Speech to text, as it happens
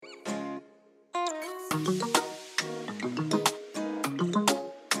Hey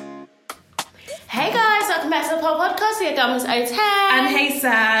guys, welcome back to the Pole Podcast. We are Gums O10. And hey,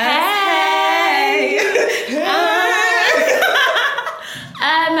 Sam. Hey.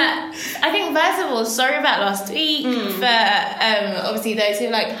 I think first of all, sorry about last week for obviously those who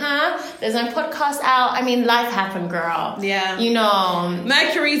are like, there's no podcast out. I mean, life happened, girl. Yeah. You know.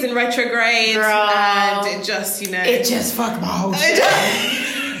 Mercury's in retrograde. Girl. And it just, It just fucked my whole shit up.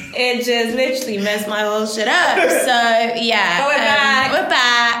 It just literally messed my whole shit up. So, yeah. But we're back. We're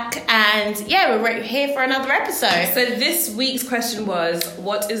back. And, yeah, we're here for another episode. So this week's question was,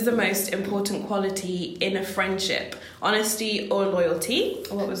 what is the most important quality in a friendship? Honesty or loyalty?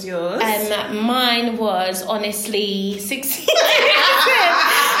 What was yours? Mine was honestly 60.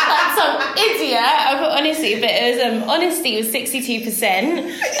 Like some idiot. I put honesty, but it was honesty was 62%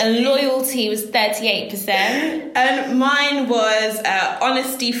 and loyalty was 38%. And mine was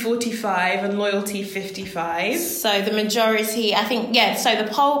honesty 45 and loyalty 55. So the majority, I think, so the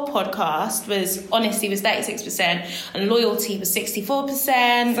poll podcast was honesty was 36% and loyalty was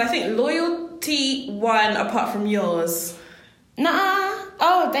 64%. So I think loyalty won apart from yours. Nah.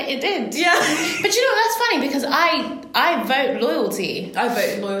 Oh, it did. Yeah. But you know, that's funny because I vote loyalty. I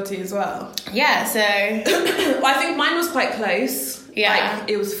voted loyalty as well. Yeah, so... Well, I think mine was quite close. Yeah. Like,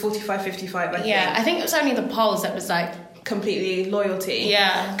 it was 45-55, I think. Yeah, I think it was only the polls that was like... Completely loyalty.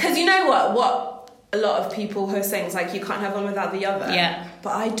 Yeah. Because you know what a lot of people are saying is like, you can't have one without the other. Yeah.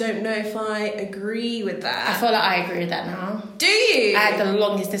 But I don't know if I agree with that. I feel like I agree with that now. Do you? I had the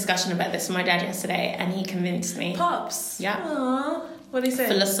longest discussion about this with my dad yesterday and he convinced me. Pops. Yeah. Aww. What do you say?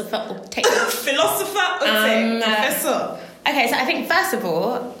 Philosopher or Philosopher or professor. Okay, so I think first of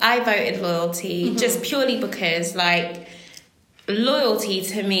all, I voted loyalty just purely because like loyalty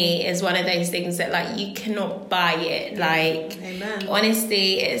to me is one of those things that like you cannot buy it. Like Amen.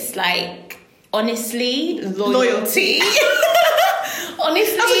 Honestly, it's like honestly loyalty.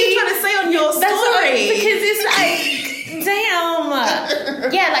 Honestly, that's what you're trying to say on your story. Because it's like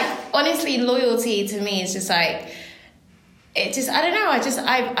damn. Yeah, like honestly, loyalty to me is just like it just, I don't know,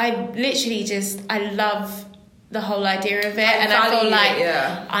 I literally just, I love the whole idea of it. And I feel like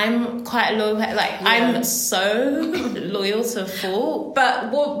I'm quite a loyal, I'm so loyal to a fault.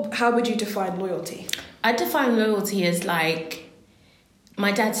 But how would you define loyalty? I define loyalty as like,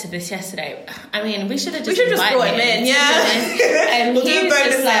 my dad said this yesterday. I mean, we should have just brought him in, yeah. We'll he was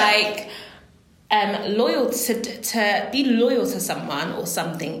just like, loyal to be loyal to someone or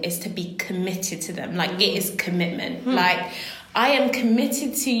something is to be committed to them. Like it is commitment. Like I am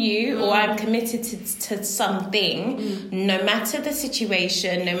committed to you or I'm committed to something, no matter the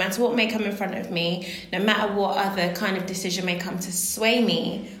situation, no matter what may come in front of me, no matter what other kind of decision may come to sway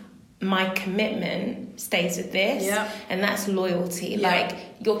me. My commitment stays with this, and that's loyalty. Like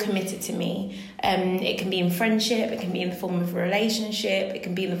you're committed to me. It can be in friendship, it can be in the form of a relationship, it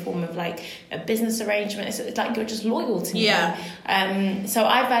can be in the form of like a business arrangement. It's like you're just loyal to me. So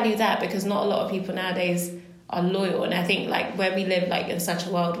I value that because not a lot of people nowadays are loyal, and I think like where we live like in such a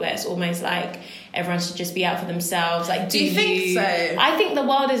world where it's almost like everyone should just be out for themselves. Like, do you think so? I think the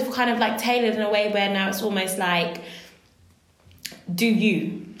world is kind of like tailored in a way where now it's almost like, do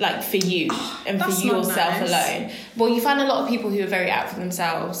you? Like for you and for yourself alone. Well, you find a lot of people who are very out for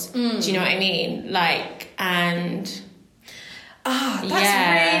themselves. Do you know what I mean? Like, and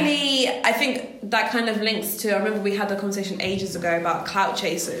that's really, I think that kind of links to, I remember we had the conversation ages ago about clout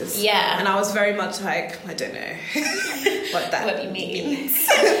chasers. Yeah. And I was very much like, I don't know what you mean.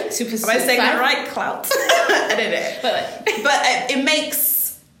 Super Am I saying that right? Clout? I don't know. But it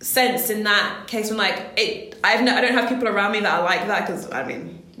makes sense in that case when like I don't have people around me that are like that because I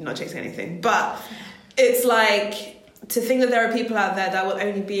mean I'm not chasing anything, but it's like to think that there are people out there that will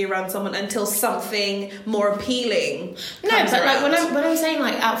only be around someone until something more appealing comes but around. like when I'm saying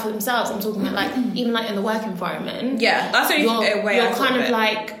like out for themselves, I'm talking about like even like in the work environment. Yeah, that's the only way you're kind of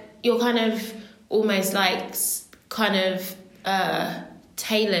like you're kind of almost like kind of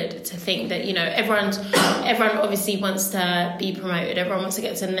tailored to think that, you know, everyone obviously wants to be promoted, everyone wants to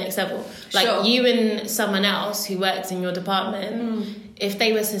get to the next level. Like you and someone else who works in your department, if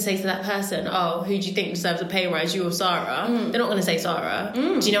they were to say to that person, oh, who do you think deserves a pay rise, you or Sarah? They're not going to say Sarah.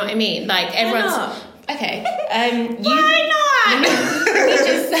 Do you know what I mean? Like everyone's okay. Why not? Let me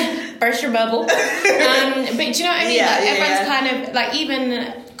just burst your bubble. But do you know what I mean? Everyone's kind of like,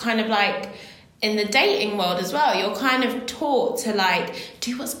 even kind of like in the dating world as well, you're kind of taught to like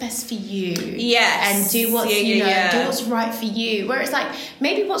do what's best for you, and do what's do what's right for you. Where it's like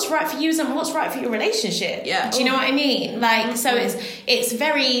maybe what's right for you isn't what's right for your relationship. Do you know what I mean? Like so, it's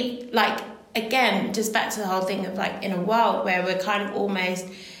very like again just back to the whole thing of like in a world where we're kind of almost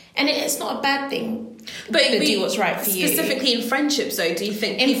And it's not a bad thing. But to do what's right for you. Specifically in friendships, though, do you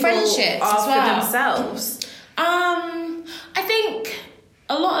think in people friendships are as well. for themselves? I think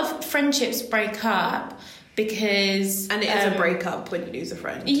a lot of friendships break up because, and it is a breakup when you lose a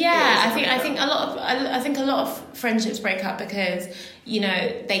friend. Yeah, I think a lot of friendships break up because, you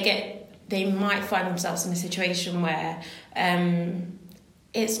know, they might find themselves in a situation where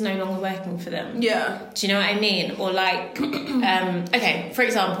it's no longer working for them. Yeah. Do you know what I mean? Or like, okay, for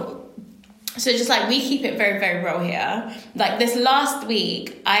example, so just like we keep it very, very real here. Like this last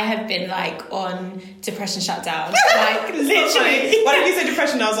week, I have been like on depression shutdown. Like literally. Why did you say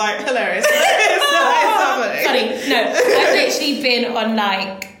depression? I was like, hilarious. Funny. No, I've literally been on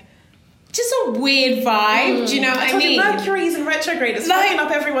like just a weird vibe. Do you know what I mean? Mercury's in retrograde. It's fucking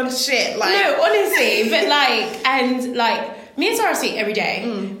up everyone's shit. Like, no, honestly, but like, and like, me and Sarah speak every day,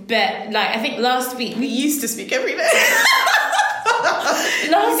 but like, I think last week we used to speak every day.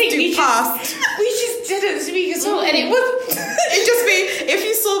 Last week we just didn't speak at all, and it was it just be if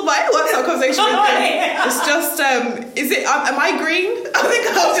you saw my WhatsApp conversation with him, it's just is it am I green? I think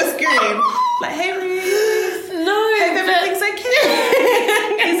I'll just green. Like, hey Ruth, no, hope everything's okay.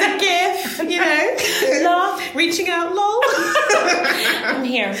 It's a gift, you know. Laugh, reaching out, lol. I'm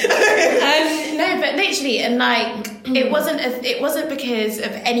here. No, but literally, and like it wasn't because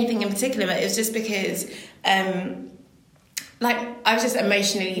of anything in particular, but it was just because like I was just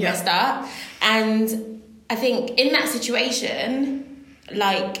emotionally messed up, and I think in that situation,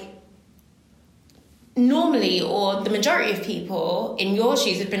 like normally or the majority of people in your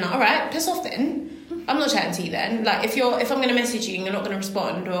shoes have been like, all right, piss off then. I'm not chatting to you then. Like if I'm going to message you and you're not going to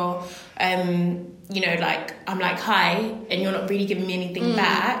respond, or you know, like I'm like hi and you're not really giving me anything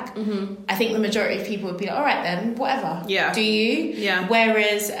back, I think the majority of people would be like, all right then, whatever. Yeah. Do you? Yeah.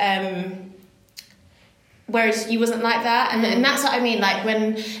 Whereas you wasn't like that, and that's what I mean. Like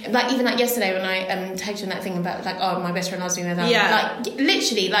when, like even like yesterday when I tagged you on that thing about like, oh, my best friend loves me without like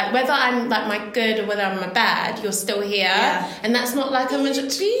literally like whether I'm like my good or whether I'm my bad, you're still here, and that's not like a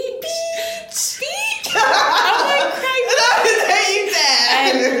beep. I'm like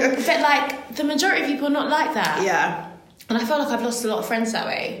crazy. But like the majority of people are not like that. Yeah, and I feel like I've lost a lot of friends that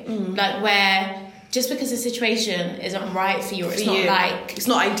way. Like where. Just because the situation isn't right for you, or it's not like it's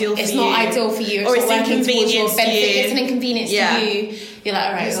not ideal for you. It's not ideal for you. Or it's not working towards your benefit. It's an inconvenience to you. You're like,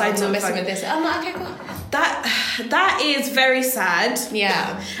 all right, well, I'm not messing with this. I'm like, okay, cool. That is very sad.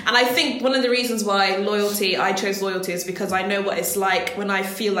 Yeah. And I think one of the reasons why I chose loyalty is because I know what it's like when I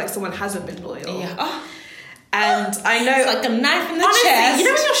feel like someone hasn't been loyal. Yeah. Oh. And I know, it's like a knife in the honestly, chest. You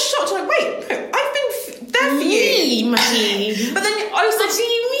know when you're shocked, like, wait, no, I've been there for you. But then also, what do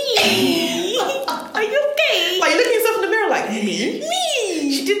you mean? Are you okay? Like, you're looking at yourself in the mirror like,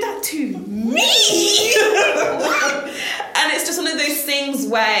 me? She did that to me? And it's just one of those things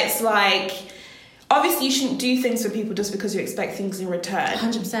where it's like, obviously you shouldn't do things for people just because you expect things in return.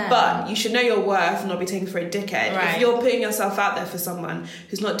 100%. But you should know your worth and not be taken for a dickhead. Right. If you're putting yourself out there for someone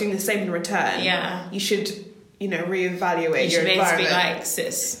who's not doing the same in return, you should, you know, reevaluate your environment. You should be like,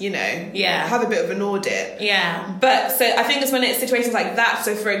 sis. You know, have a bit of an audit. Yeah. But so I think it's when it's situations like that.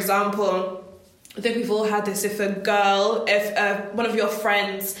 So for example, I think we've all had this. If one of your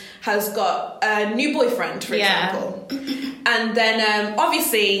friends has got a new boyfriend, for example, and then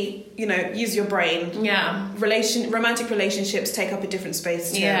obviously, you know, use your brain. Yeah. Romantic relationships take up a different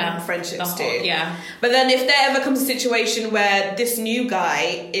space to friendships do. Yeah. But then if there ever comes a situation where this new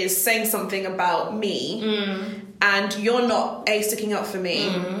guy is saying something about me, and you're not A, sticking up for me,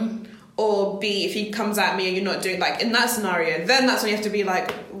 or B, if he comes at me and you're not doing, like, in that scenario, then that's when you have to be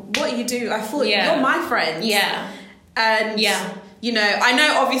like, what you do? I thought you're my friend. Yeah. And, you know, I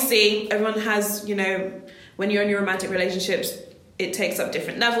know obviously everyone has, you know, when you're in your romantic relationships, it takes up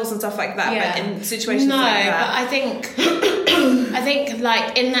different levels and stuff like that. Yeah. But in situations like that. But I think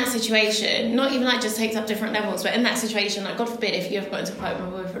like in that situation, not even like just takes up different levels, but in that situation, like God forbid if you ever got into a fight with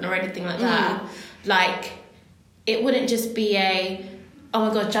my boyfriend or anything like that, like it wouldn't just be a, oh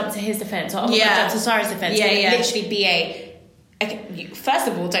my God, jump to his defense, or oh my God, jump to Sarah's defense. It would literally be okay, first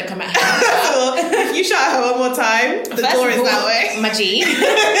of all, don't come at her. If you shout at her one more time, the door is that way. My G.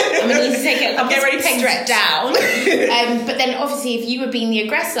 I'm going to need to take it. I'm getting ready to stretch down. But then obviously if you were being the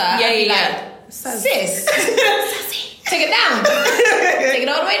aggressor, I'd be like, sis, take it down. Take it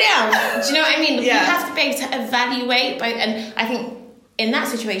all the way down. Do you know what I mean? You have to be able to evaluate both. And I think in that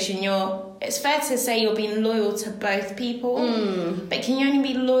situation, it's fair to say you're being loyal to both people, but can you only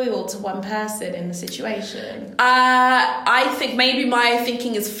be loyal to one person in the situation? I think maybe my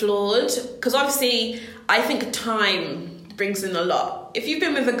thinking is flawed, because obviously I think time brings in a lot. If you've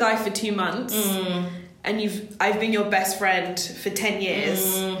been with a guy for 2 months and I've been your best friend for 10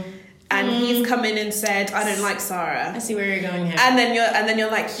 years, and he's come in and said, I don't like Sarah. I see where you're going here. And then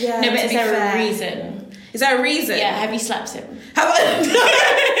you're like, yeah. No, but is there a reason? Is there a reason? Yeah. Have you slapped him?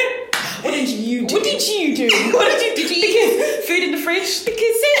 What did you do? What did you do? What did you do? Because food in the fridge?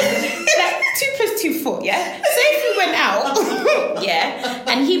 Because say, like 2 + 2 4, yeah? So if we went out, yeah,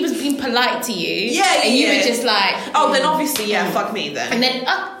 and he was being polite to you, and you were just like... Oh, then obviously, fuck me then. And then,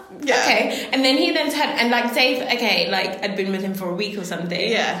 okay. And then he then turned, and like, say, okay, like, I'd been with him for a week or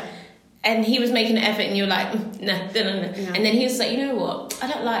something. Yeah. And he was making an effort, and you're like, no. Yeah. And then he was like, you know what? I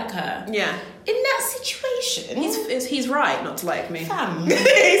don't like her. Yeah. In that situation... He's right not to like me. Fam.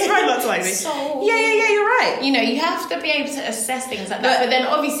 He's right not to like me. So... Yeah, you're right. You know, you have to be able to assess things like that. But then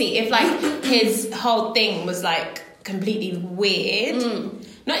obviously, if like his whole thing was like completely weird,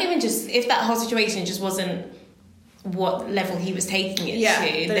 not even just... If that whole situation just wasn't what level he was taking it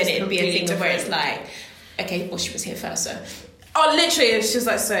to, then it'd be a thing where it's like, okay, well, she was here first, so... Oh, literally, it's just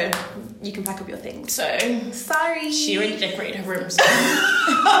like, so you can pack up your things. So sorry, she already decorated her room. So,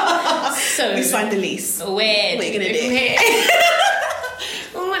 so we signed the lease. Where what are you gonna do?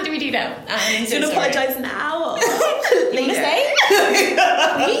 Well, what do we do now? I'm so gonna apologize now. Later.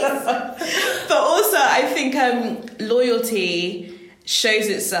 Please. But also, I think loyalty shows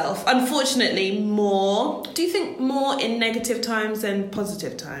itself, unfortunately, more. Do you think more in negative times than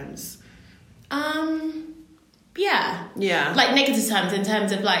positive times? Yeah. Like negative times in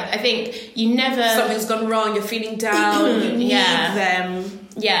terms of like, I think you never... Something's gone wrong, you're feeling down, you need them.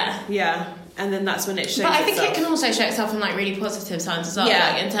 Yeah. And then that's when it shows But I think itself. it can also show itself in like really positive times as well.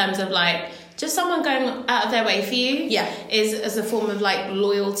 Yeah. Like in terms of like, just someone going out of their way for you is as a form of like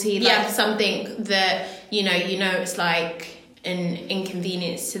loyalty. Like something that, you know, it's like an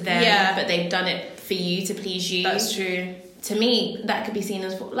inconvenience to them, but they've done it for you to please you. That's true. To me, that could be seen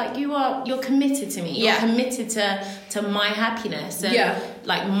as like you're committed to me. You're committed to my happiness and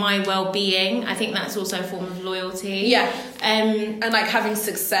like my well-being. I think that's also a form of loyalty. Yeah. And like having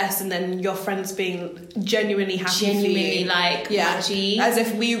success and then your friends being genuinely happy for you. Like, as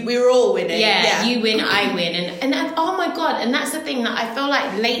if we were all winning. Yeah, you win, I win. And that, oh my God, and that's the thing that I feel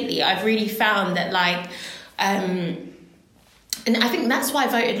like lately I've really found that like and I think that's why I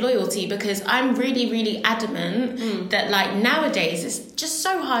voted loyalty, because I'm really, really adamant that like nowadays it's just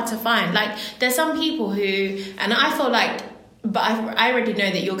so hard to find. Like there's some people who, and I feel like, but I already know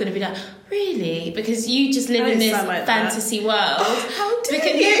that you're going to be like, really? Because you just live in this fantasy world. How do you?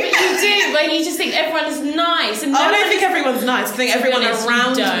 But you do, where you just think everyone is nice. And I don't think everyone's nice. I think everyone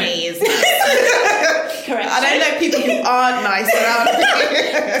around me is nice. Correct. I don't like people who aren't nice around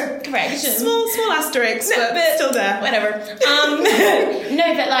me. Correction. Small asterisks, but still there. Whatever.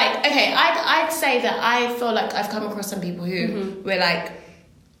 No, but like, okay, I'd say that I feel like I've come across some people who were like,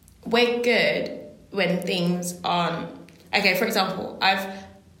 we're good when things aren't. Okay, for example,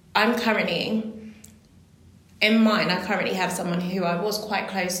 I'm currently, in mine, I currently have someone who I was quite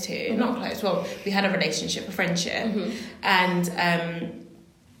close to. Not close, well, we had a relationship, a friendship. And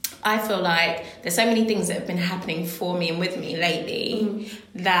I feel like there's so many things that have been happening for me and with me lately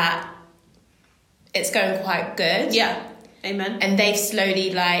that it's going quite good. Yeah. Amen. And they've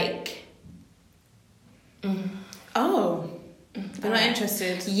slowly like... Oh. You're not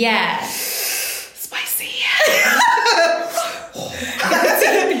interested? Yeah. Spicy.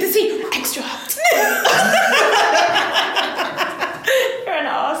 The tea, extra hot. You're an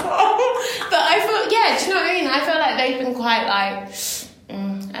asshole. But I feel, do you know what I mean? I feel like they've been quite like,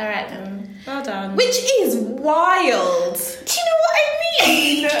 all right then, well done. Which is wild. Do you know what I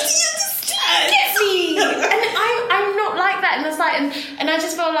mean? Get me. And I'm not like that. And it's like, and I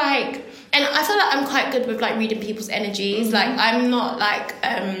just feel like, and I feel like I'm quite good with like reading people's energies. Like I'm not like,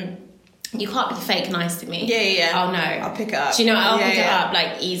 you can't be fake nice to me. Yeah. Oh no. I'll pick it up. Do you know what? I'll pick it up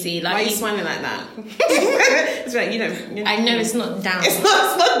like easy. Like, why are you smiling like that? It's like, you know. I know it's not down. It's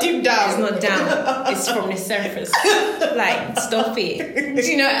not deep down. It's not down. It's from the surface. Like, stop it. Do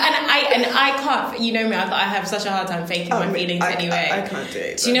you know? And I can't. You know me. I have such a hard time faking my feelings anyway. I can't do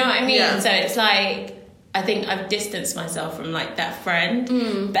it. Do you know what I mean? Yeah. So it's like, I think I've distanced myself from like that friend,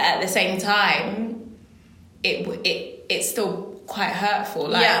 but at the same time, it's still quite hurtful.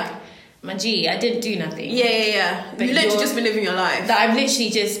 Like, my G, I didn't do nothing. Yeah. But you've literally just been living your life. That I've literally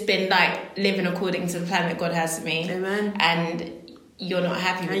just been like living according to the plan that God has for me. Amen. And you're not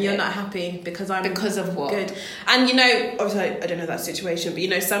happy with and you're it. not happy because of what? Good. And you know, obviously I don't know that situation, but you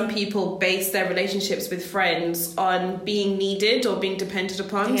know, some people base their relationships with friends on being needed or being depended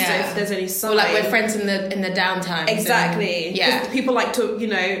upon. So if there's any sign, or like we're friends in the downtime. Exactly. Yeah. People like to, you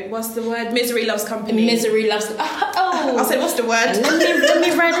know, what's the word? Misery loves company. Misery loves. I said, what's the word? Let me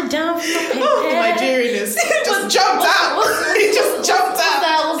write it down for my paper. Oh, my Nigerianness just jumped out. It just jumped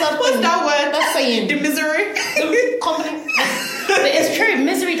out. What's that word? That's saying the misery. The company. But it's true.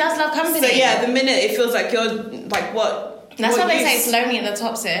 Misery does love company. So yeah, the minute it feels like you're like what. That's why they say it's lonely at the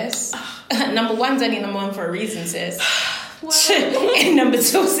top, sis. Number one's only number one for a reason, sis. And number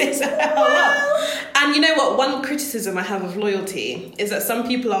two, sis. And you know what? One criticism I have of loyalty is that some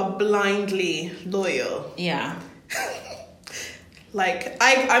people are blindly loyal. Yeah. Like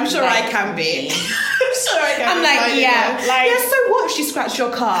I'm sure I can be. I'm sure I can. I'm like, yeah, like, yeah. So what? If she scratched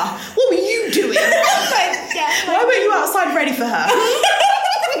your car. What were you doing? Why weren't you outside ready for her?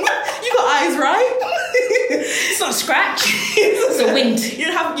 You got eyes, right? It's not a scratch. It's a wind. You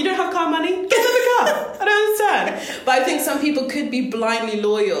don't have car money. Get another car. I don't understand. But I think some people could be blindly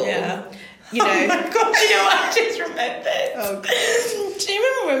loyal. Yeah. You know. Oh my God. You know what I just remembered? Oh God. Do you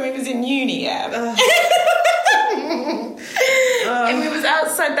remember when we was in uni? Yeah. And we was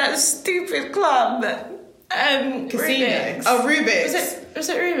outside that stupid club. Casino. Rubik's. Oh, Rubik's. Was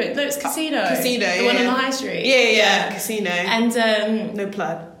it Rubik's? No, it's Casino. Casino, The one on the high street. Yeah. Casino. And no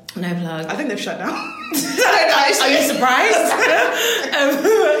plug. No plug. I think they've shut down. Are you surprised?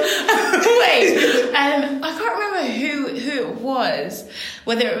 Wait. I can't remember who it was.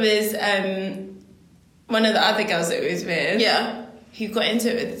 Whether it was one of the other girls that we was with. Yeah. Who got into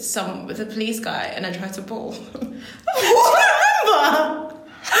it with a police guy, and I tried to ball. I remember.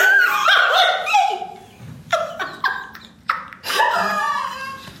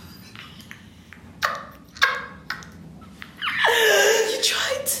 You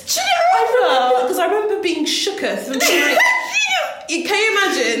tried? Do you remember? Because I remember being shooketh. Can you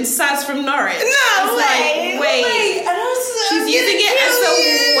imagine Saz from Norwich? No, wait. And she's using it as a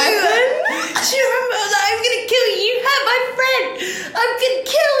weapon? Do you remember that? I'm gonna kill you. You hurt my friend. I'm gonna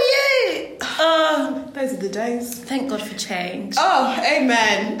kill you. Those are the days. Thank God for change. Oh,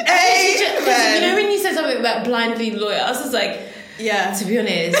 amen. You know when you said something about blindly loyal, I was just like, yeah. To be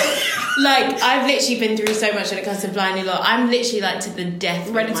honest, like I've literally been through so much when it comes to blindly loyal. I'm literally like to the death.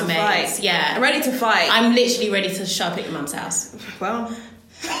 Ready with to my fight. mates. Yeah, I'm ready to fight. I'm literally ready to show up at your mum's house. Well,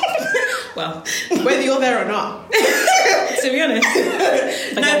 whether you're there or not. To be honest.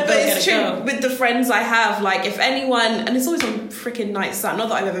 No, but it's true. With the friends I have, like if anyone, and it's always on freaking nights out, not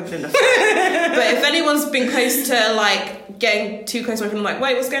that I've ever been in a fight, but if anyone's been close to like getting too close to my friend, I'm like,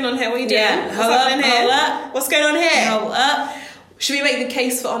 wait, what's going on here? What are you doing? Yeah, what's happening here? Hold up. What's going on here? Hold up. Should we make the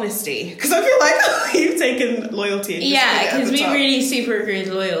case for honesty? Because I feel like you've taken loyalty. And yeah, because we really super agree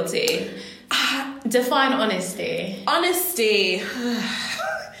with loyalty. Define honesty. Honesty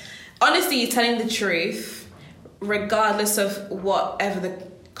is telling the truth, regardless of whatever the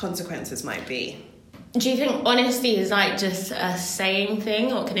consequences might be. Do you think honesty is like just a saying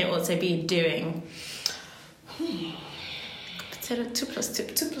thing, or can it also be a doing? 2 + 2.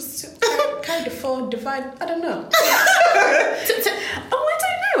 2 + 2. Carry the 4, divide. I don't know. I don't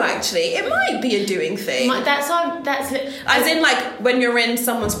know. Actually, it might be a doing thing. That's as in like when you're in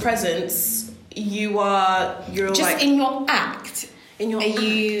someone's presence, you're just like in your act. Are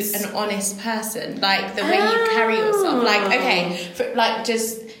you an honest person? Like the way you carry yourself. Like okay,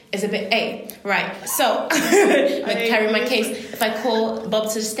 just is a bit right. So I carry my case. If I call Bob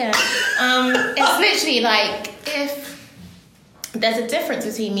to the stand, it's literally like if there's a difference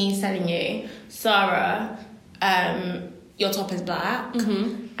between me telling you, Sarah, your top is black,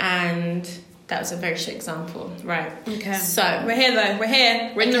 and that was a very shit example, right? Okay. So we're here though. We're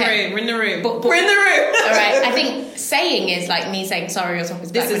here. We're in the room. We're in the room. We're in the room. All right. I think saying is like me saying, "Sorry, your top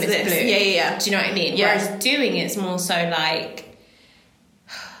is black," when it's blue. Yeah. Do you know what I mean? Yeah. Whereas doing it's more so like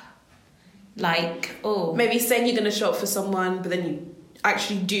maybe saying you're gonna show up for someone, but then you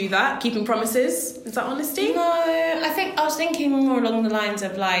actually do that, keeping promises. Is that honesty? No, I was thinking more along the lines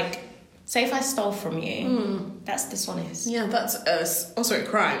of like, say if I stole from you, that's dishonest. Yeah, that's also a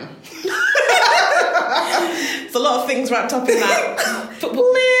crime. It's a lot of things wrapped up in that. But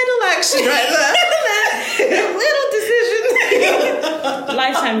little action right there. Little decision.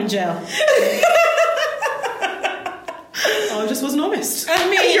 Lifetime in jail. I just wasn't honest. I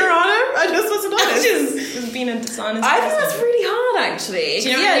mean, Your Honor, I just wasn't honest. I just was being a dishonest I person. think that's really hard, actually. Do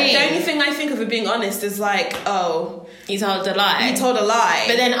you know what I mean? The only thing I think of being honest is like, oh, you told a lie. You told a lie.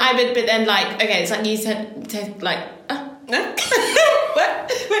 But then like, okay, it's like you said like, What?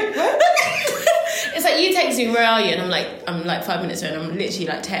 Wait, what? It's like you text to me, where are you? And I'm like 5 minutes away, and I'm literally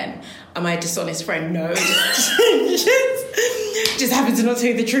like 10. Am I a dishonest friend? No. Just happened to not tell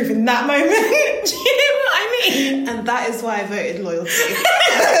you the truth in that moment. Do you know what I mean? And that is why I voted loyalty. Do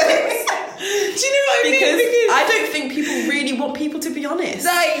you know what I mean? Because I don't think people really want people to be honest.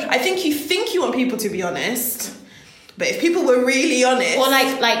 Like, I think you want people to be honest. But if people were really honest... Or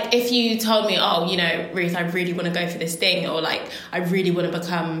like if you told me, oh, you know, Ruth, I really want to go for this thing, or like, I really want to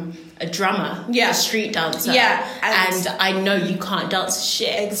become a drummer, a street dancer. Yeah. And I know you can't dance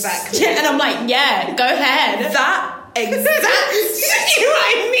shit. Exactly. And I'm like, yeah, go ahead. That exactly. You know what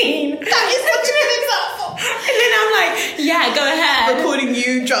I mean? That is such a good example. And then I'm like, yeah, go ahead. Recording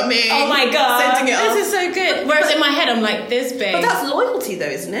you drumming. Oh my God. Sending it off. This is so good. Whereas in my head, I'm like, this big. But that's loyalty though,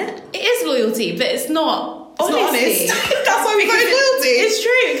 isn't it? It is loyalty, but it's not... It's not honest. That's why we voted loyalty. It's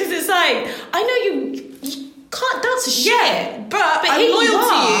true, because it's like, I know you can't dance a shit. Yeah, but I'm loyal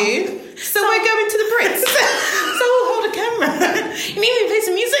to you. So we're going to the Brits. So we'll hold a camera. You need me to play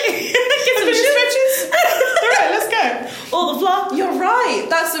some music? Get some stretches. All right, let's go. All the floor. You're right.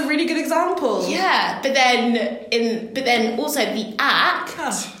 That's a really good example. Yeah, but then also the act.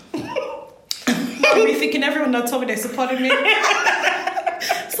 I'm thinking everyone now told me they're supporting me.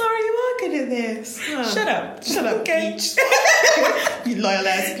 Sorry, you are good at this. Oh. Shut up, okay. Peach. You loyal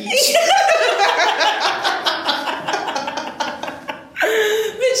ass Peach.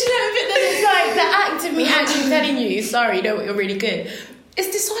 But then it's like the act of me actually telling you, sorry, you know what, you're really good. It's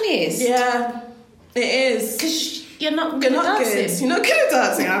dishonest. Yeah, it is. Because you're not good at dancing. Good. You're not good at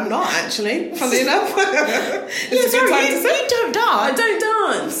dancing. I'm not actually. Funnily enough. You don't dance. I don't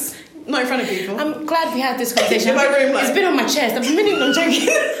dance. Not in front of people. I'm glad we had this conversation. In my room, like, it's been on my chest. I've been meaning, I'm joking.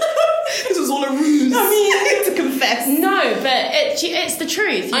 This was all a ruse. I mean, to confess. No, but it's the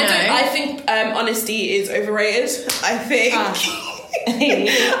truth. You know? I think honesty is overrated. I think.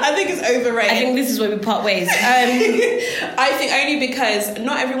 I think it's overrated. I think this is where we part ways. I think only because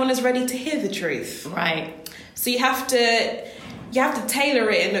not everyone is ready to hear the truth. Right. So you have to tailor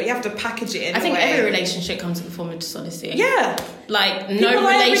it and you have to package it in I think way. every relationship comes in the form of dishonesty. Yeah. Like, no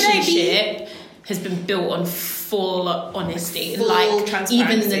relationship has been built on full honesty. Full like,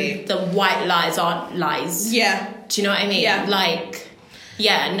 transparency. Even the white lies aren't lies. Yeah. Do you know what I mean? Yeah. Like,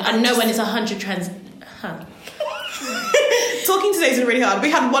 yeah, and no one is 100 Talking today is really hard.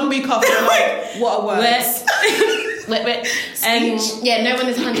 We had 1 week off and we're like, what are words? Yeah, no one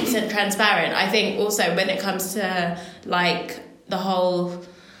is 100% transparent. I think also when it comes to like the whole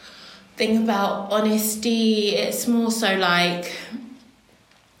thing about honesty, it's more so like,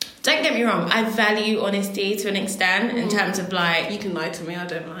 don't get me wrong, I value honesty to an extent in terms of like, you can lie to me, I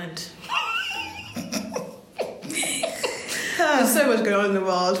don't mind. There's so much going on in the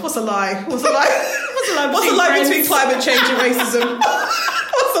world. What's a lie? What's a lie? What's a lie? What's a lie between climate change and racism?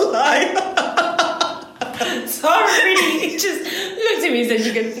 What's a lie? Sorry, really, just looked at me and said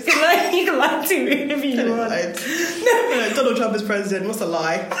you can lie to me if you want. No, Donald Trump is president. What's a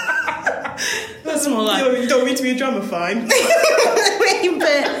lie? That's more like, you don't want me to be a drummer, fine. but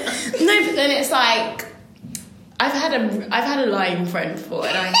then it's like, I've had a lying friend before,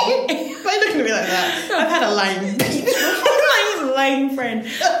 and why are you looking at me like that? I've had a lying friend,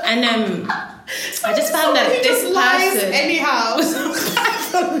 and I just found that this person anyhow.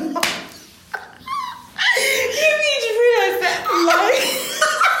 You need to realise that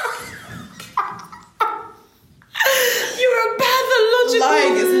you're a pathological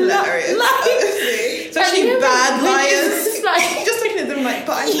lying is hilarious. Especially bad liars. Just looking at them like,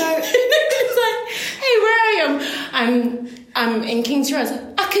 but I know. It's like, hey, where are you? I'm in King's Cross.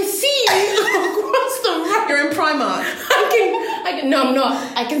 I can see you across the road. You're in Primark. No, I'm not.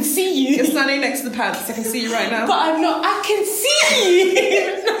 I can see you. You're standing next to the pants. I can see you right now. But I'm not. I can see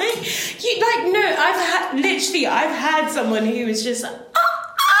you. No. I've had someone who was just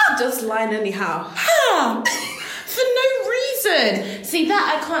just lying anyhow. For no reason. See, that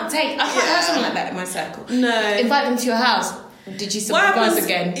I can't take. I can't have someone like that in my circle. No. Invite them to your house. Did you see my guys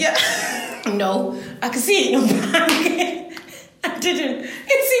again? Yeah. No. I can see it in your bag. I didn't.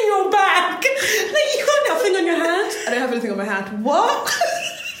 It's in your bag. Like, you got nothing on your hand? I don't have anything on my hand. What?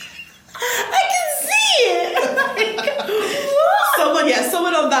 I can see it. Like, what?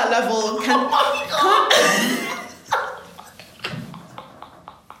 Someone on that level can. Oh my God.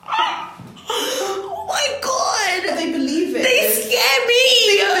 Oh my God. They believe it. They scare me.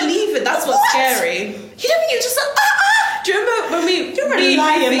 They believe it. That's what's scary. You know when you're just like, Do you remember when we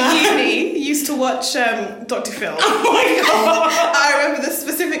uni used to watch Dr. Phil? Oh my God. I remember this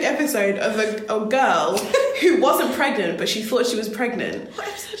specific episode of a girl who wasn't pregnant, but she thought she was pregnant. What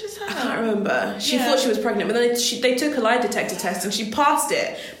episode is that? I can't remember. She thought she was pregnant, but then they took a lie detector test and she passed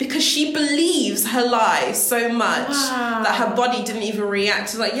it because she believes her lie so much that her body didn't even react.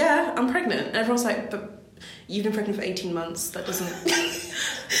 She's like, yeah, I'm pregnant. And everyone's like, but you've been pregnant for 18 months. That doesn't...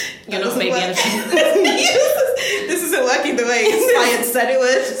 You're not baby elephant. This isn't working the way science said it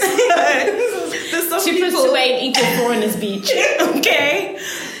would. There's some 2 people... + 2 ain't equal 4 in this beach. Okay?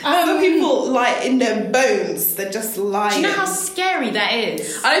 Some people lie in their bones. They're just lying. Do you know how scary that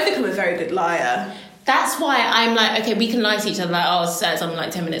is? I don't think I'm a very good liar. That's why I'm like, okay, we can lie to each other, like, oh, Saz, I'm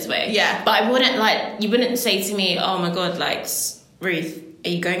like 10 minutes away. Yeah. But I wouldn't, like, you wouldn't say to me, oh my God, like, Ruth, are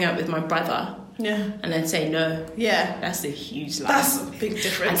you going out with my brother? Yeah. And then say no. Yeah. That's a huge lie. That's a big I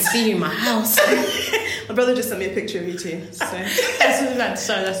difference. see you in my house. My brother just sent me a picture of you too. So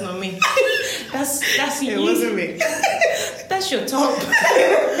that's not me. That's you. It wasn't me. That's your top.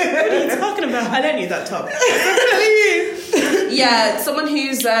 What are you talking about? I don't need that top. Yeah, someone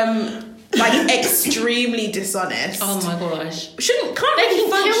who's like extremely dishonest. Oh my gosh. Can't They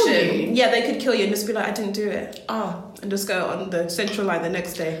really can kill function. you. Yeah, they could kill you and just be like, I didn't do it. Oh. And just go on the central line the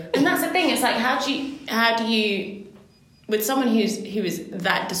next day. And that's the thing, it's like how do you with someone who is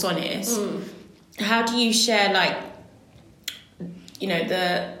that dishonest, how do you share, like, you know,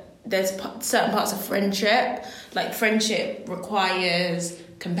 there's certain parts of friendship, like friendship requires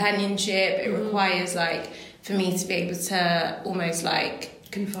companionship, it requires, like, for me to be able to almost like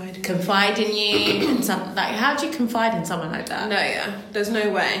confide in you and something, like, how do you confide in someone like that? No, yeah, there's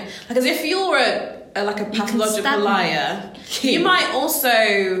no way. Because if you're a pathological liar, you might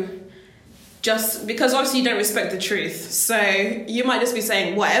also just, because obviously you don't respect the truth, so you might just be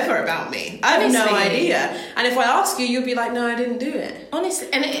saying whatever about me. I have no idea. And if I ask you, you'll be like, no, I didn't do it. Honestly,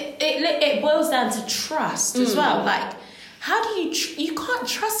 and it boils down to trust as well. Like, how do you can't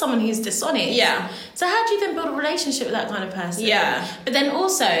trust someone who's dishonest. Yeah. So how do you then build a relationship with that kind of person? Yeah. But then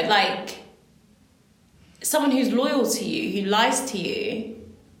also, like, someone who's loyal to you, who lies to you,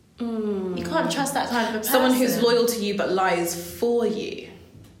 you can't trust that kind of a person. Someone who's loyal to you but lies for you.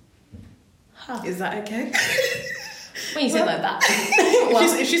 Huh. Is that okay? When you say it like that.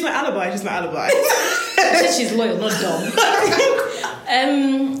 If she's my alibi, she's my alibi. I said she's loyal, not dumb.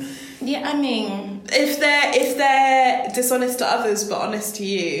 Yeah, I mean, if they're dishonest to others but honest to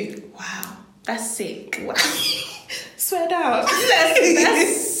you, wow, that's sick. Wow. Swear down.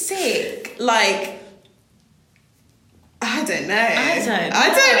 That's sick. Like, I don't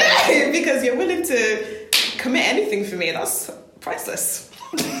know, because you're willing to commit anything for me. That's priceless.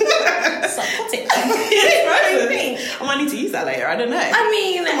 Psychotic. I might need to use that later. I don't know. I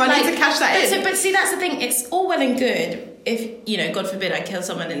mean, I might need to cash that in. But see, that's the thing. It's all well and good if, you know, God forbid, I kill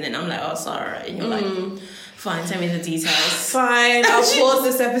someone and then I'm like, oh, sorry, and you're like, fine, tell me the details. Fine, I'll pause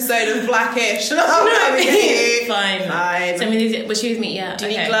this episode of Blackish. Fine. Tell me these. Was she with me? Yeah. Do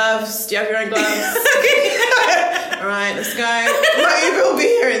you need gloves? Do you have your own gloves? All right, let's go. My Uber will be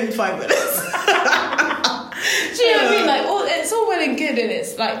here in 5 minutes. Do you know what I mean? Like, it's all well and good and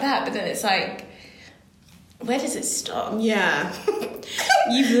it's like that, but then it's like, where does it stop? Yeah.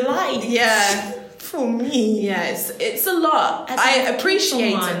 You've lied. Yeah. For me. Yeah, it's a lot. I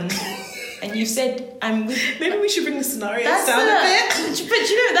appreciate it. And you said, maybe we should bring the scenarios down a bit. But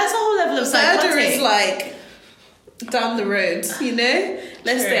you know, that's a whole level of psychotic. Murder is like down the road, you know?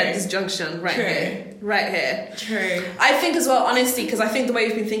 Let's True. stay at this junction right here. Right here. True. I think as well, honesty, because I think the way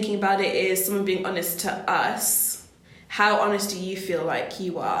we've been thinking about it is someone being honest to us. How honest do you feel like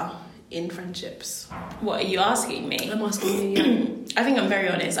you are in friendships? What are you asking me? I'm asking you, yeah. I think I'm very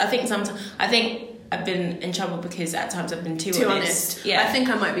honest. I think I've been in trouble because at times I've been too honest. Yeah. I think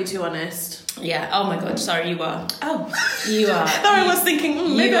I might be too honest. Yeah. Oh my God. Sorry, you are. Oh. You are. I was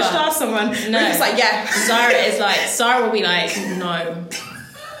thinking, maybe I should ask someone. No. It's like, yeah. Sarah will be like, no.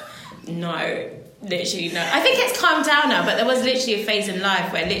 Literally, no. I think it's calmed down now, but there was literally a phase in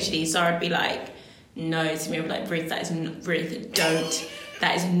life where literally Sarah would be like, no to me. I'd be like, Ruth, don't.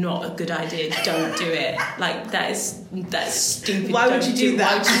 That is not a good idea. Don't do it. Like, that's stupid. Why would you do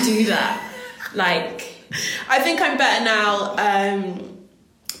that? Why would you do that? Like, I think I'm better now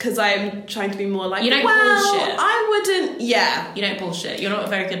because I'm trying to be more like, you don't bullshit. I wouldn't. Yeah, you don't bullshit. You're not a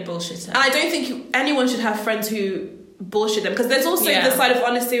very good bullshitter. And I don't think anyone should have friends who bullshit them, because there's also the side of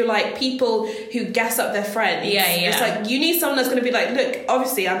honesty, like people who gas up their friends. Yeah. It's like you need someone that's going to be like, look,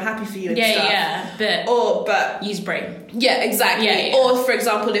 obviously I'm happy for you and stuff. But use brain. Yeah, exactly. Yeah. Or for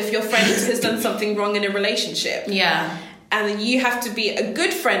example, if your friend has done something wrong in a relationship. Yeah. And you have to be a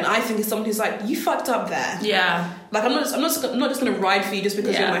good friend, I think, is someone who's like, you fucked up there. Yeah. Like, I'm not just going to ride for you just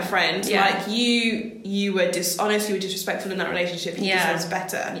because you're my friend. Yeah. Like, you were dishonest, you were disrespectful in that relationship. You deserve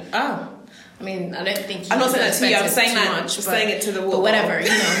better. Oh. I mean, I don't think I'm not saying that to you. I'm saying that. Much, saying it to the wall. But whatever, you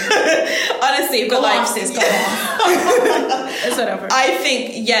know. Honestly, go but like, off, sis, go off. It's whatever. I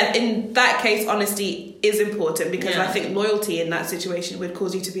think, yeah, in that case, honesty is important because Yeah. I think loyalty in that situation would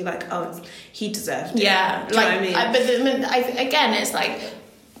cause you to be like, oh, he deserved it. Yeah, Do you know what I mean? Again, it's like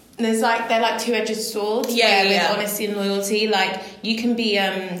they're like two-edged swords. Yeah, with yeah. honesty and loyalty, like you can be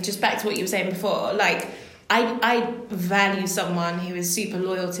just back to what you were saying before. Like I value someone who is super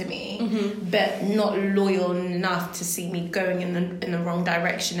loyal to me, but not loyal enough to see me going in the wrong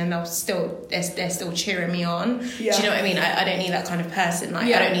direction, and they're still cheering me on. Yeah. Do you know what I mean? I don't need that kind of person. Like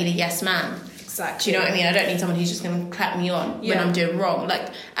Yeah. I don't need a yes man. Exactly. Do you know what I mean? I don't need someone who's just going to clap me on when I'm doing wrong. Like,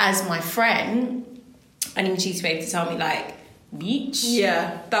 as my friend, I need you to be able to tell me, like, beach.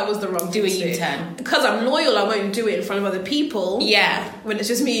 Yeah, that was the wrong thing Do a to U-turn. Because I'm loyal, I won't do it in front of other people. Yeah. When it's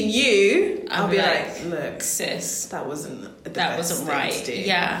just me and you, I'll be like, look, sis, that wasn't the that best wasn't thing right. to do.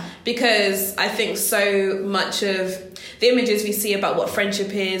 Yeah. Because I think so much of the images we see about what friendship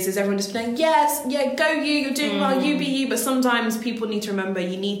is everyone just saying, yes, yeah, go you, you're doing well, you be you. But sometimes people need to remember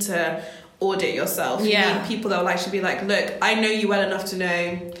you need to audit yourself. Yeah. You need people that will actually be like, look, I know you well enough to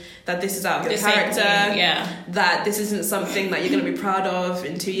know that this is out of your This ain't character. me, yeah. That this isn't something that you're going to be proud of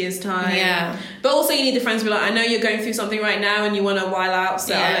in 2 years' time. Yeah. But also you need the friends to be like, I know you're going through something right now and you want to while out,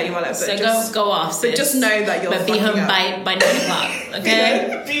 so I'll let you while out. But So just, go off, sis. But just know that you're But be home by 9 o'clock,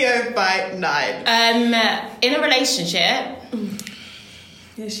 okay? Be home by 9. In a relationship,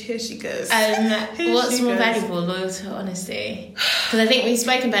 Here she goes. what's she more goes. valuable, loyalty or honesty? Because I think we've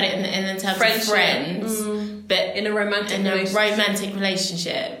spoken about it in terms Friendship. of friends, but In a romantic in a relationship. romantic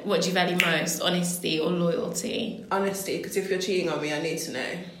relationship, what do you value most, honesty or loyalty? Honesty, because if you're cheating on me, I need to know.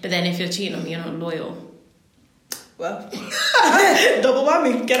 But then if you're cheating on me, you're not loyal. Well, double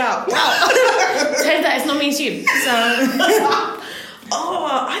whammy, get out. Turns out it's not me, it's you. So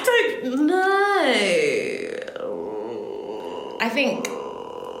Oh, I don't know. I think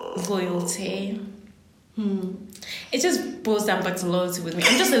loyalty. It just boils down back to loyalty with me.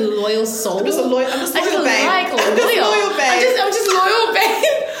 I'm just a loyal soul. I'm just a loyal babe. I'm just I'm loyal. loyal babe. I'm just loyal babe.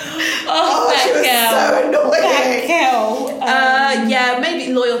 Oh, she was that girl. so annoying. That girl. Yeah,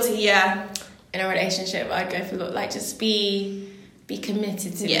 maybe loyalty, yeah. In a relationship, I'd go for like just be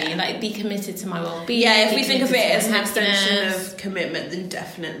committed to me. Like be committed to my well-being. Yeah, if be we think of it committed as to an my extension happiness. of commitment, then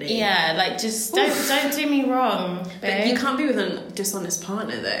definitely. Yeah, like just don't do me wrong, babe. But you can't be with a dishonest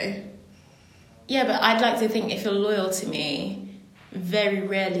partner, though. Yeah, but I'd like to think if you're loyal to me, very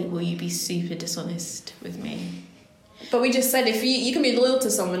rarely will you be super dishonest with me. But we just said if you can be loyal to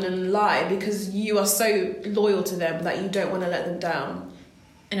someone and lie because you are so loyal to them that you don't want to let them down.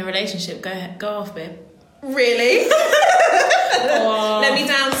 In a relationship, go off, babe. Really? Let me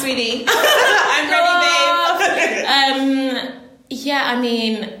down, sweetie. I'm ready, babe. Yeah, I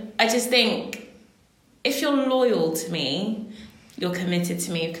mean, I just think if you're loyal to me, you're committed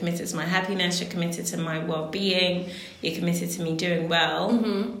to me, you're committed to my happiness, you're committed to my well-being, you're committed to me doing well.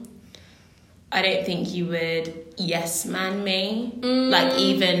 I don't think you would yes man me. Like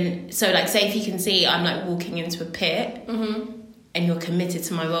even, so like say if you can see I'm like walking into a pit and you're committed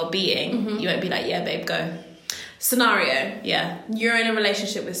to my well-being, you won't be like, yeah, babe, go. Scenario. Yeah. You're in a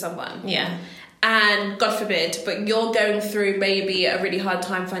relationship with someone. Yeah. And God forbid, but you're going through maybe a really hard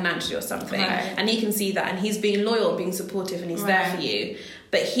time financially or something. Right. And he can see that and he's being loyal, being supportive and he's there for you.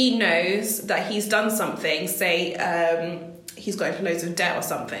 But he knows that he's done something, say he's got into loads of debt or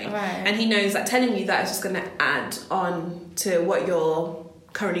something. Right. And he knows that telling you that is just going to add on to what you're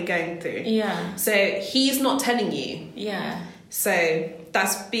currently going through. Yeah. So he's not telling you. Yeah. So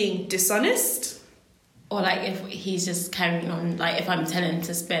that's being dishonest. Or like if he's just carrying on, like if I'm telling him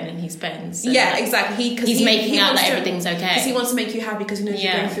to spend and he spends. So Yeah, like, exactly. He's making out wants that to- everything's okay. Because he wants to make you happy because he knows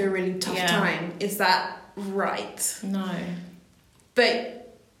you're Yeah. going through a really tough Yeah. time. Is that right? No. But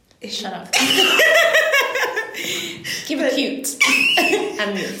Shut up. Keep it cute.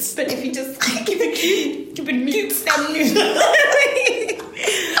 And mute. But if you just keep it cute, Keep it mute.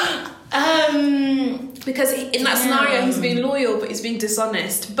 because in that scenario he's being loyal, but he's being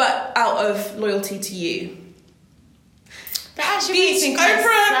dishonest, but out of loyalty to you. That actually Beach, makes me quite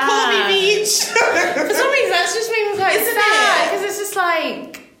Oprah, sad. call me beach. For some reason, that's just made me quite Isn't sad. it? Because it's just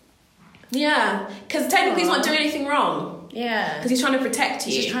like, Yeah, because technically he's not doing anything wrong. yeah. Because he's trying to protect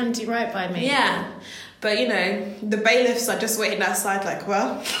you. He's just trying to do right by me. Yeah, but you know the bailiffs are just waiting outside, like,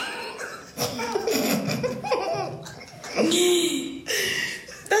 well.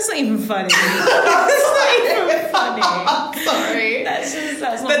 That's not even funny. That's not even funny. Sorry. That's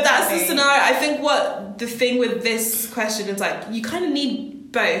not But that's funny. the scenario. I think what the thing with this question is like, you kind of need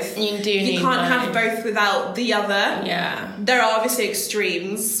both. You can't have both without the other. Yeah. There are obviously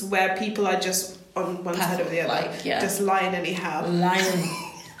extremes where people are just on one side or the other, just lying anyhow.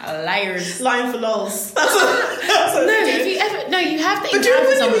 Liars. Lying for lols. That's what you have to. But do you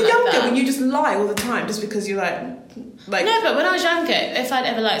remember when you were younger, like when you just lie all the time just because you're like. No, but when I was younger, if I'd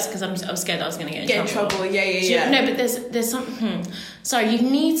ever lied, because I'm scared I was going to get in trouble. Yeah. No, but there's something. Sorry, you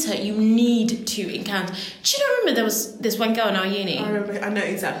need to encounter. Do you not remember there was this one girl in our uni? I remember. I know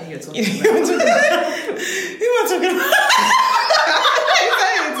exactly who you're talking about. Who am I talking about?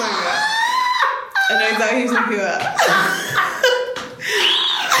 I know exactly who you're talking about.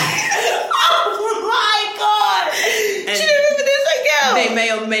 Do you remember this one girl? They may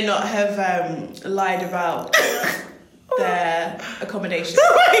or may not have lied about their accommodation. Oh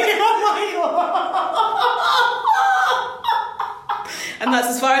my god! And that's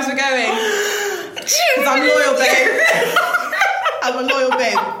as far as we're going. Because I'm loyal, babe. I'm a loyal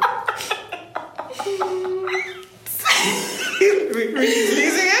babe.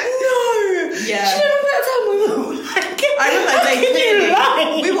 Losing it? No. Yeah. Do you remember that time we were I remember that day clearly.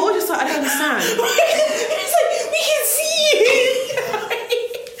 We were all just like, I don't understand. It's like, we can see you.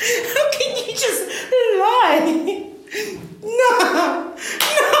 How can you just lie? No.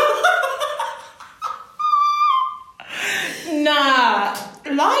 Nah.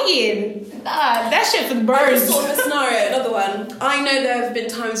 Lying. Nah, that shit for the birds. Sort of a scenario, another one. I know there have been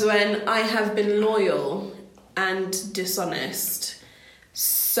times when I have been loyal and dishonest.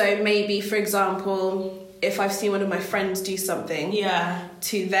 So maybe, for example, if I've seen one of my friends do something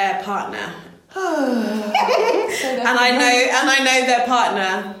to their partner, and I know their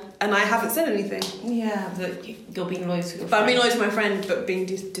partner, and I haven't said anything. Yeah, but you're being loyal to your friend. But I'm being loyal to my friend, but being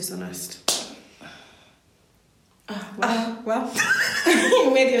dishonest. Well,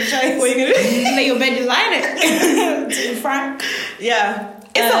 you made your choice. What are you gonna do? Let your bed design it. To be frank. Yeah,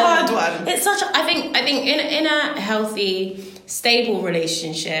 it's a hard one. It's such. I think in a healthy, stable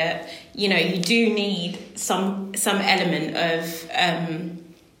relationship, you know, you do need some element of.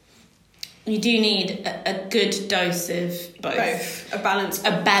 You do need a good dose of both. A balance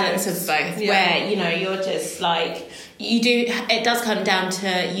of both. Yeah. Where, you know, you're just like. It does come down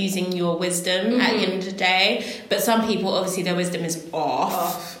to using your wisdom at the end of the day, but some people, obviously, their wisdom is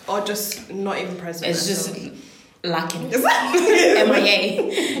off. Or just not even present. It's just lacking. MIA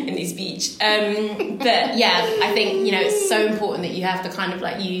in this speech. But yeah, I think, you know, it's so important that you have to kind of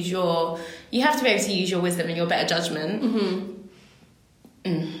like you have to be able to use your wisdom and your better judgment.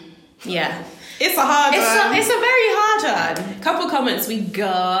 Yeah. It's a hard one. It's a very hard one. Couple comments we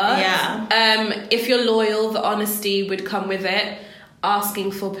got. Yeah. If you're loyal, the honesty would come with it. Asking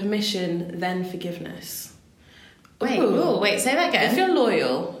for permission, then forgiveness. Wait, say that again. If you're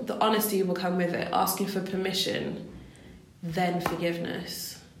loyal, the honesty will come with it. Asking for permission, then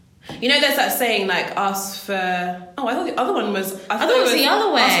forgiveness. You know, there's that saying like, ask for. Oh, I thought the other one was. I thought it was the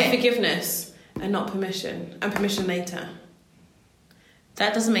other way. Ask for forgiveness and not permission, and permission later.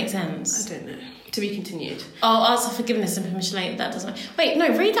 That doesn't make sense. I don't know. To be continued. Oh, ask for forgiveness and permission later. That doesn't. Wait, no.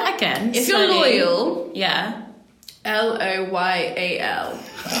 Read that again. If you're loyal, yeah. LOYAL.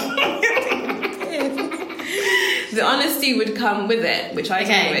 The honesty would come with it, which I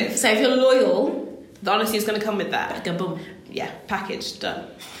agree with. So if you're loyal, the honesty is going to come with that. Boom. Yeah, package done.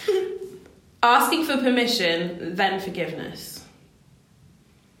 Asking for permission, then forgiveness.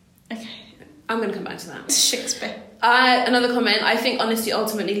 Okay. I'm going to come back to that. Shakespeare. Another comment. I think honesty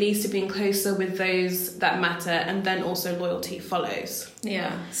ultimately leads to being closer with those that matter, and then also loyalty follows.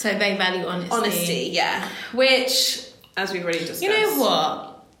 Yeah. So they value honesty. Honesty, yeah. Which, as we've already discussed. You know what?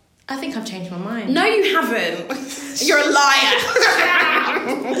 I think I've changed my mind. No, you haven't. You're a liar.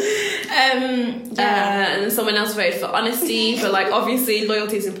 And someone else voted for honesty, but like obviously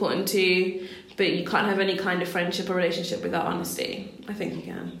loyalty is important too. But you can't have any kind of friendship or relationship without honesty. I think you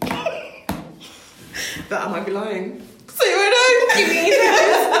can. But I might be lying. So you know.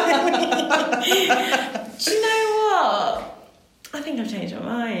 Do you know what? I think I've changed my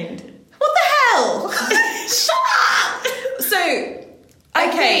mind. What the hell? Shut up. So,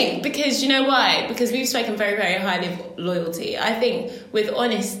 okay. Because you know why? Because we've spoken very, very highly of loyalty. I think with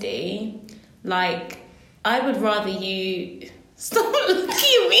honesty, like, I would rather you stop looking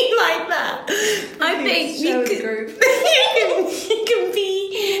at me like that. I think you can be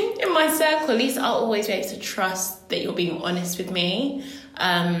in my circle. At least I'll always be able to trust that you're being honest with me.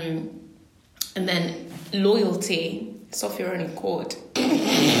 And then loyalty, it's off your own accord.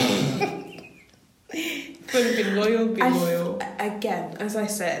 If you've been loyal, be loyal. Again, as I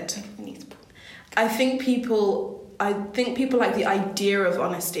said, I think people like the idea of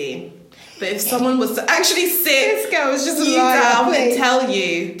honesty, But if someone was to actually sit This girl was just you down and tell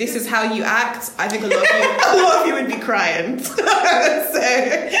you this is how you act, I think a lot of you would be crying. So this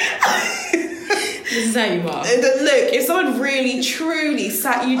is how you are. Look, if someone really truly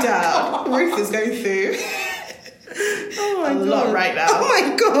sat you down, Ruth is going through a lot right now. Oh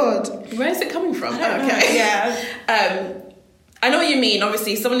my god. Where is it coming from? Okay. Yeah. I know what you mean.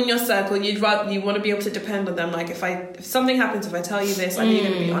 Obviously, someone in your circle, you want to be able to depend on them. Like, if something happens, if I tell you this, I know you're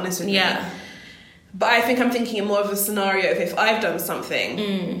going to be honest with me. Yeah. But I think I'm thinking more of a scenario of if I've done something,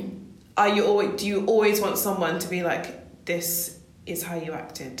 do you always want someone to be like, this is how you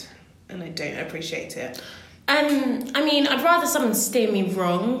acted, and I don't appreciate it? I mean, I'd rather someone steer me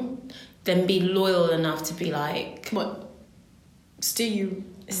wrong than be loyal enough to be like... What? Steer you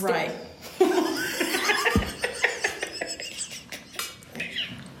right.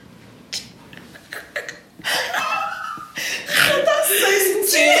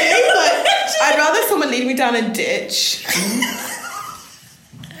 I'd rather someone lead me down a ditch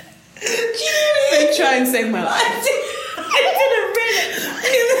than try and save my life. I didn't really.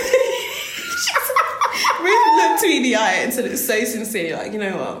 Ruth looked me in the eye and said it so sincerely, like, you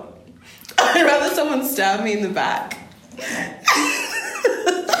know what? I'd rather someone stab me in the back. I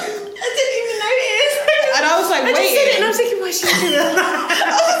didn't even notice. And I was like, I wait. just said it and I was thinking, why is she doing that?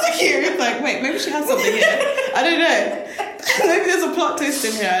 I was thinking, like, wait, maybe she has something here. I don't know. Maybe there's a plot twist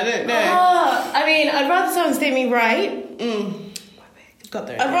in here. I don't know. I mean, I'd rather someone steer me right. Got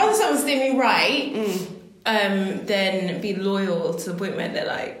there. I'd rather someone steer me right than be loyal to the point where they're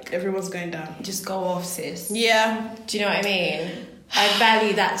like, everyone's going down. Just go off, sis. Yeah. Do you know what I mean? I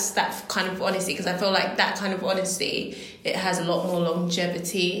value that kind of honesty because I feel like that kind of honesty, it has a lot more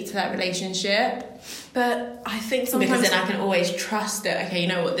longevity to that relationship. But I think sometimes... Because then I can always trust that, okay, you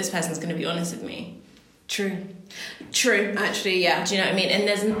know what, this person's going to be honest with me. True, actually, yeah. Do you know what I mean? And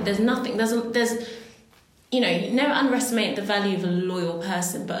there's nothing, there's you know, you never underestimate the value of a loyal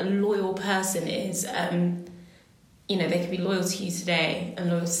person, but a loyal person is, you know, they can be loyal to you today and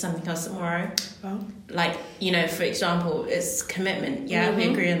loyal to something else tomorrow. Well. Like, you know, for example, it's commitment. Yeah, we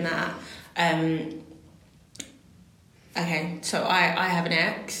agree on that. Okay, so I have an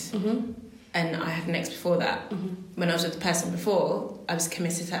ex, and I had an ex before that. When I was with the person before, I was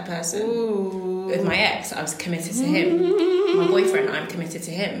committed to that person. Ooh. With my ex, I was committed to him. My boyfriend, I'm committed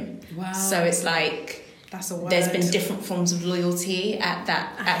to him. Wow. So it's like... That's a word. There's been different forms of loyalty at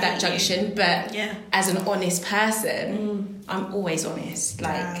that junction, but as an honest person, I'm always honest.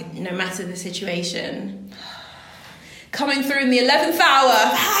 Like, no matter the situation. Coming through in the 11th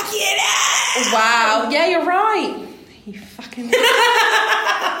hour. Fuck it! Wow. Yeah, you're right. You fucking...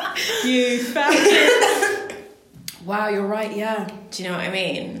 you fucking... Wow, you're right, yeah. Do you know what I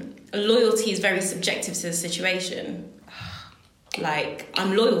mean? Loyalty is very subjective to the situation. Like,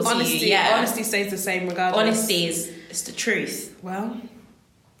 I'm loyal to you, yeah. Honesty stays the same regardless. Honesty is the truth. Well,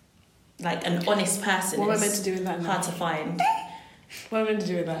 like, an honest person what am I meant to do with that now? Hard to find. What am I meant to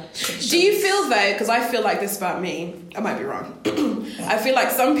do with that? Do you feel, though, because I feel like this about me, I might be wrong, I feel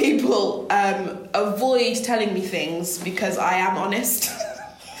like some people avoid telling me things because I am honest.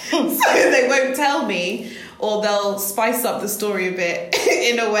 So they won't tell me, or they'll spice up the story a bit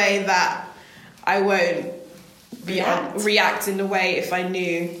in a way that I won't react in a way if I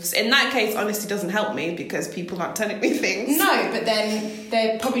knew. So in that case, honesty doesn't help me because people aren't telling me things. No, but then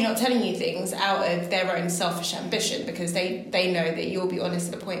they're probably not telling you things out of their own selfish ambition because they know that you'll be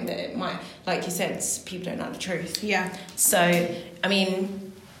honest at the point that it might, like you said, people don't know the truth. Yeah. So, I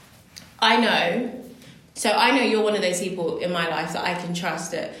mean, I know you're one of those people in my life that I can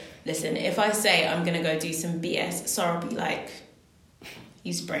trust that, listen, if I say I'm going to go do some BS, Sarah will be like,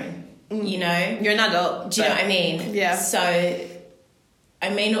 use brain. You know? You're an adult. Do you know what I mean? Yeah. So I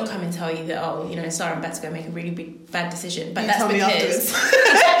may not come and tell you that, oh, you know, Sarah, I'm about to go make a really bad decision. But you that's tell because... me afterwards.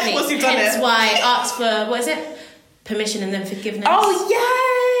 Exactly. Once you've done Hence it. why I asked for, what is it? Permission and then forgiveness. Oh,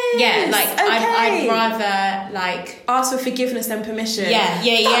 yes! Yeah, like, okay. I'd rather, like... Ask for forgiveness than permission. Yeah.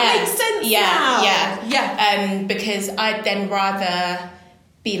 That makes sense now. Yeah. Because I'd then rather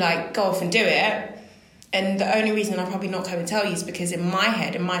be like, go off and do it. And the only reason I'll probably not come and tell you is because in my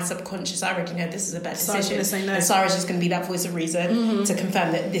head, in my subconscious, I already know this is a bad decision. Sarah's gonna say no. And Sarah's just going to be that voice of reason to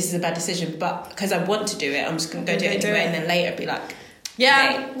confirm that this is a bad decision. But because I want to do it, I'm just going to go do it anyway. And then later be like,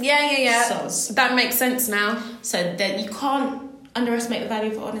 yeah. Soz. That makes sense now. So then you can't underestimate the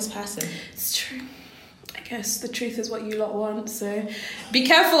value of an honest person. It's true. I guess the truth is what you lot want, so be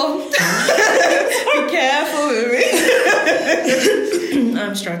careful. Be careful with me.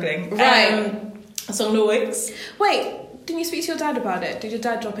 I'm struggling. Right. So Louis. Wait, didn't you speak to your dad about it? Did your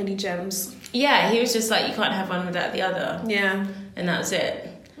dad drop any gems? Yeah, he was just like, you can't have one without the other. Yeah. And that was it.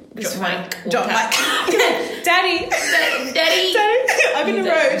 Drop Mike. Daddy. I'm in the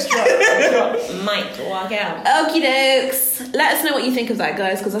road. Drop Mike. Walk out. Okie dokes. Let us know what you think of that,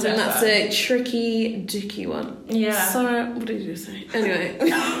 guys, because I think that's a tricky, dicky one. Yeah. Sorry, what did you say? Anyway,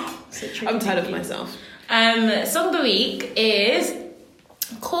 I'm tired of myself. Song of the week is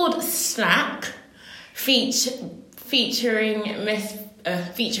called Snack, featuring Miss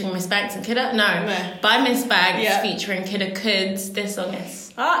Banks and Kidda. No, by Miss Banks, featuring Kidda Kuds. This song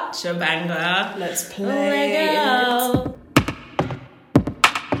is such a banger. Let's play it.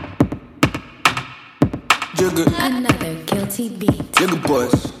 Another guilty beat. Jigga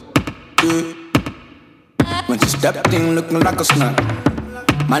boys, yeah. When she stepped in looking like a snack,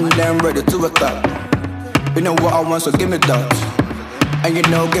 man damn ready to attack. You know what I want, so give me that. And you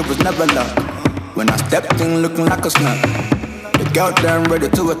know it was never luck. When I stepped in looking like a snack, the girl damn ready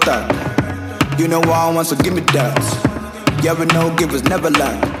to attack. You know what I want, so give me that. Yeah, we know it was never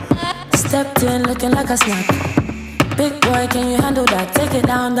luck. Stepped in looking like a snack. Big boy, can you handle that? Take it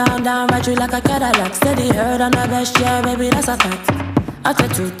down, ride you like a Cadillac. Steady heard on the best, yeah, baby, that's a fact. After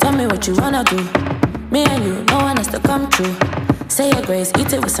two, tell me what you wanna do. Me and you, no one has to come true. Say your grace,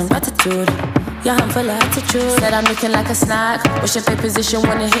 eat it with some gratitude. Yeah, I'm full of attitude. Said I'm looking like a snack. What's your favorite position?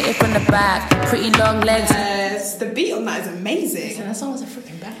 Wanna hit it from the back. Pretty long legs. The beat on that is amazing. So that song was a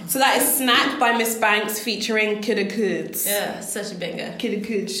freaking banger. So that is Snack by Miss Banks featuring Kidda Kuds. Yeah, such a banger. Kidda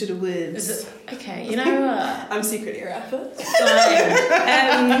Kuds shoulda woods. Okay, you know what? I'm secretly a rapper.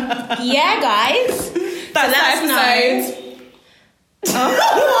 Yeah, guys. That's the episode. What?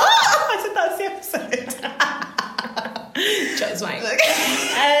 I said that's the episode. Just Mike.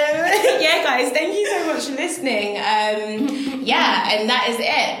 Yeah, guys, thank you so much for listening. Yeah, and that is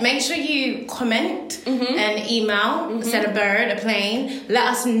it. Make sure you comment and email, send a bird, a plane. Let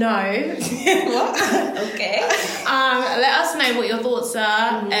us know. What? Okay. Let us know what your thoughts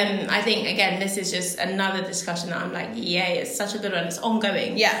are. I think, again, this is just another discussion that I'm like, yeah, it's such a good one. It's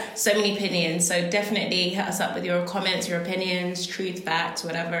ongoing. Yeah. So many opinions. So definitely hit us up with your comments, your opinions, truth, facts,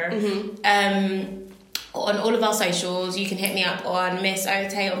 whatever. On all of our socials, you can hit me up on Miss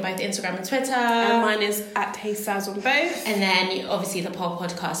Ote on both Instagram and Twitter. And mine is at HeySaz on both. And then obviously the Poll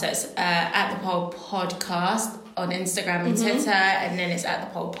Podcast. So it's at the Poll Podcast on Instagram and Twitter. And then it's at the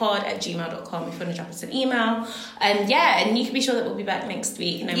Poll Pod at gmail.com if you want to drop us an email. And and you can be sure that we'll be back next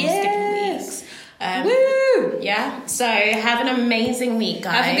week. No more skipping weeks. Woo! Yeah. So have an amazing week,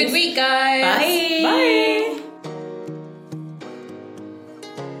 guys. Have a good week, guys. Bye. Bye.